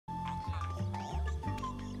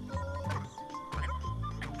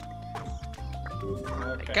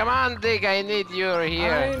Okay. Come on, Dick, I need you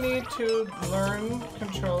here. I need to learn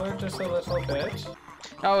controller just a little bit.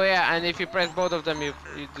 Oh yeah, and if you press both of them, you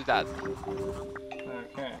do that.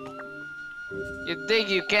 Okay. You think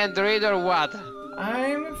you can't read or what?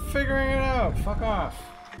 I'm figuring it out. Fuck off.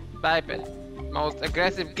 Biped. Most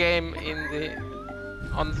aggressive game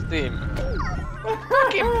on Steam.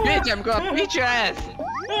 Fucking bitch, I'm gonna beat your ass!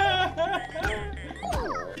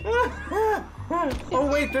 Oh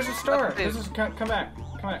wait, there's a star. Come back.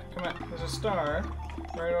 There's a star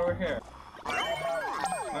right over here.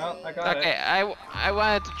 Well, I got it. Okay, I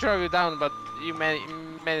wanted to throw you down, but you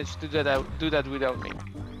managed to do that without me.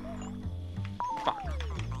 Fuck.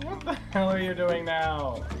 What the hell are you doing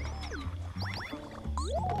now?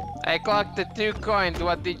 I collected 2 coins,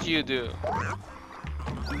 what did you do?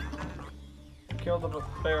 Killed the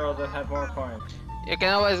barrel that had more coins. You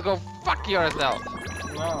can always go fuck yourself.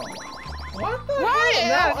 No. What the Why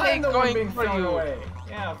hell? are they I'm the one going being for thrown you? away.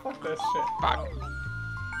 Yeah, fuck this shit. Fuck.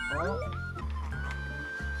 Well,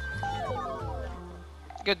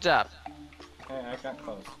 Good job. hey, I got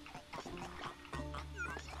close.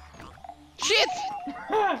 Shit!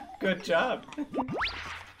 Good job.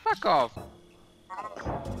 Fuck off.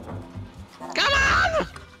 Come on!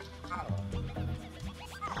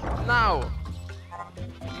 No.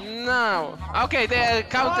 No. Okay, they're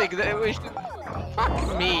counting. We should...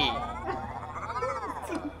 Fuck me.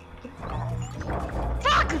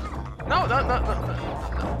 Fuck! No.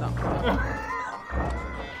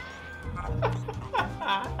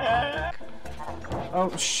 Oh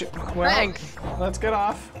shit. Well, Thanks. let's get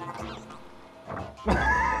off.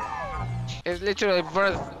 It's literally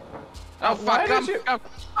birth. Oh Why fuck! did you- Come.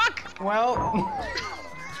 Fuck! Well,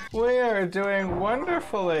 we are doing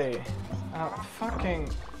wonderfully. Fucking.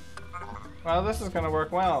 Well, this is gonna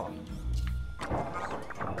work well.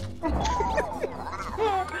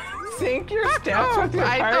 Sync your steps with your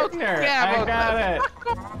I don't partner. care I about got that. it.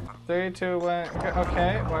 3, 2, 1. Go.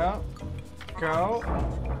 Okay. Well, go.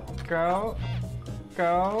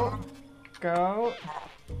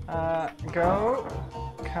 Go.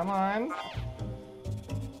 Come on.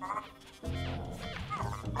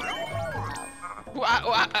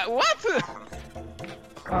 What?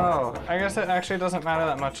 Oh, I guess it actually doesn't matter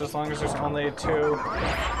that much as long as there's only 2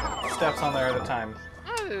 steps on there at a time.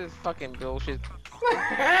 This is fucking bullshit.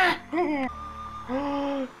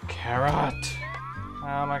 Carrot.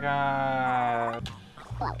 Oh my god.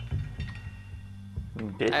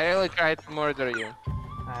 I really tried to murder you.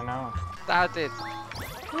 I know. That's it.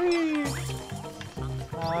 Whee.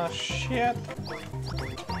 Oh shit.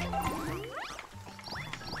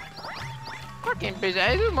 Fucking bitch,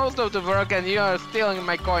 I do most of the work and you are stealing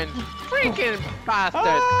my coins. Freaking bastard!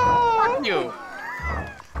 Ah! Fuck you!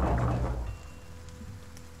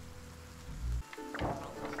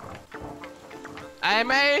 I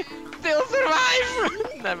may still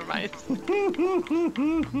survive! Never mind.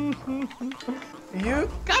 You.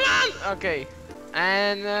 Come on! Okay.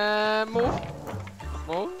 And move.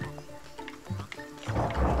 Move.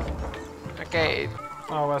 Okay.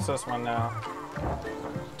 Oh, what's this one now?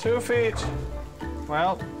 2 feet.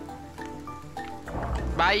 Well.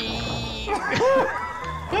 Bye!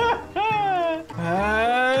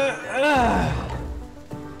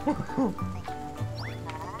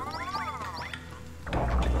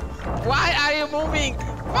 Why are you moving?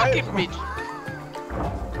 Fucking bitch!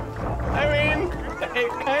 I mean, it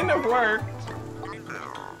kind of worked.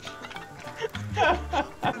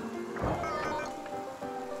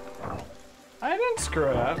 I didn't screw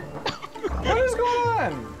it up. What is going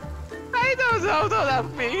on? I don't know, don't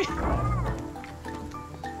help me!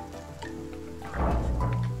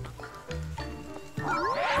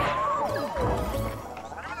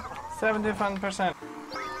 71%.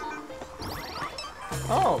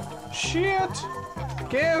 Oh, shit!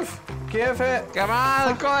 Give it! Come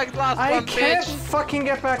on, collect last I one, can't bitch! fucking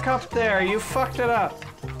get back up there. You fucked it up.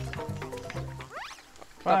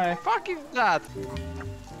 Bye. The fuck is that?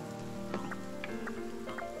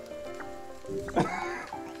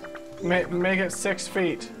 Make it 6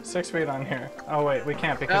 feet. 6 feet on here. Oh wait, we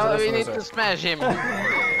can't because Oh, of this we need loser. to smash him.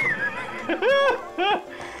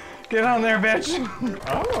 Get on there, bitch!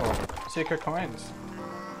 Oh, secret coins.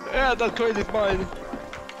 Yeah, that coin is mine.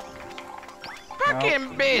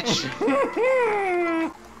 Fucking bitch!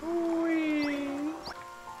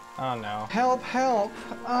 Oh no. Help, help!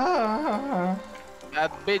 Ah.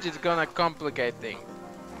 That bitch is gonna complicate things.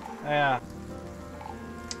 Yeah.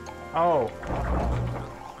 Oh.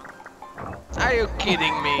 Are you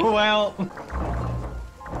kidding me? Well.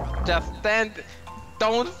 Just stand.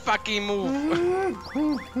 Don't fucking move.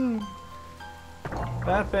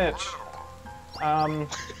 That bitch.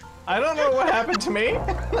 I don't know what happened to me.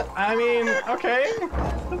 I mean, okay.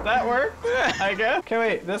 That worked, I guess. Okay,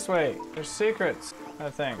 wait, this way. There's secrets, I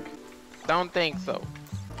think. Don't think so.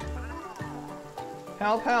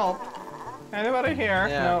 Help, help. Anybody here?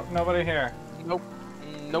 Yeah. No, nobody here. Nope.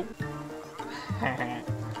 Nope.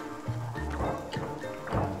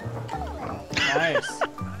 Nice.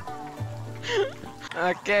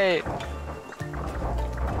 Okay.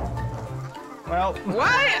 Well,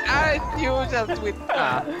 Why aren't you just with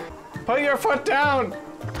put your foot down!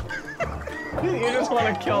 You just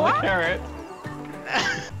want to kill the carrot.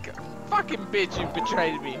 Fucking bitch, you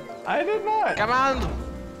betrayed me. I did not. Come on.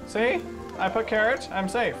 See? I put carrot, I'm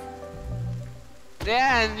safe.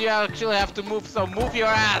 Yeah, and you actually have to move, so move your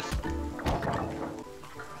ass.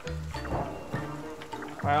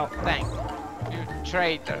 Well, Thanks. You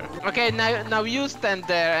traitor. Okay, now you stand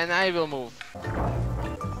there and I will move.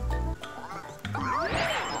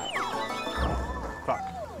 fuck.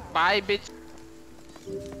 Bye, bitch.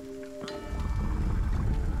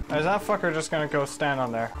 Is that fucker just gonna go stand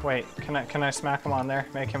on there? Wait, can I smack him on there?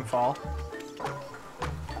 Make him fall?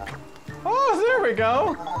 Oh, there we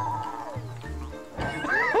go!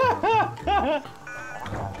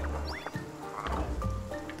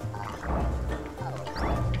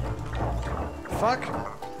 Fuck.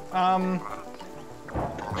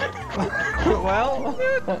 Well,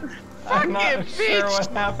 I'm not Fucking sure bitch. what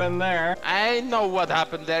happened there. I know what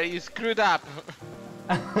happened there. You screwed up.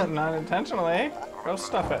 Not intentionally. Go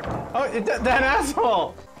stuff it. Oh, that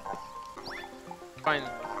asshole! Fine.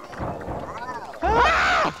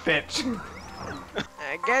 Ah, bitch.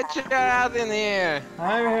 Get your ass in here.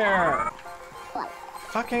 I'm here.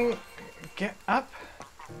 Fucking get up.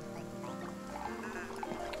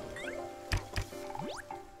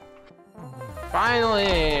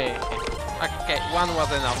 Finally. Okay, one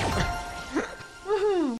was enough.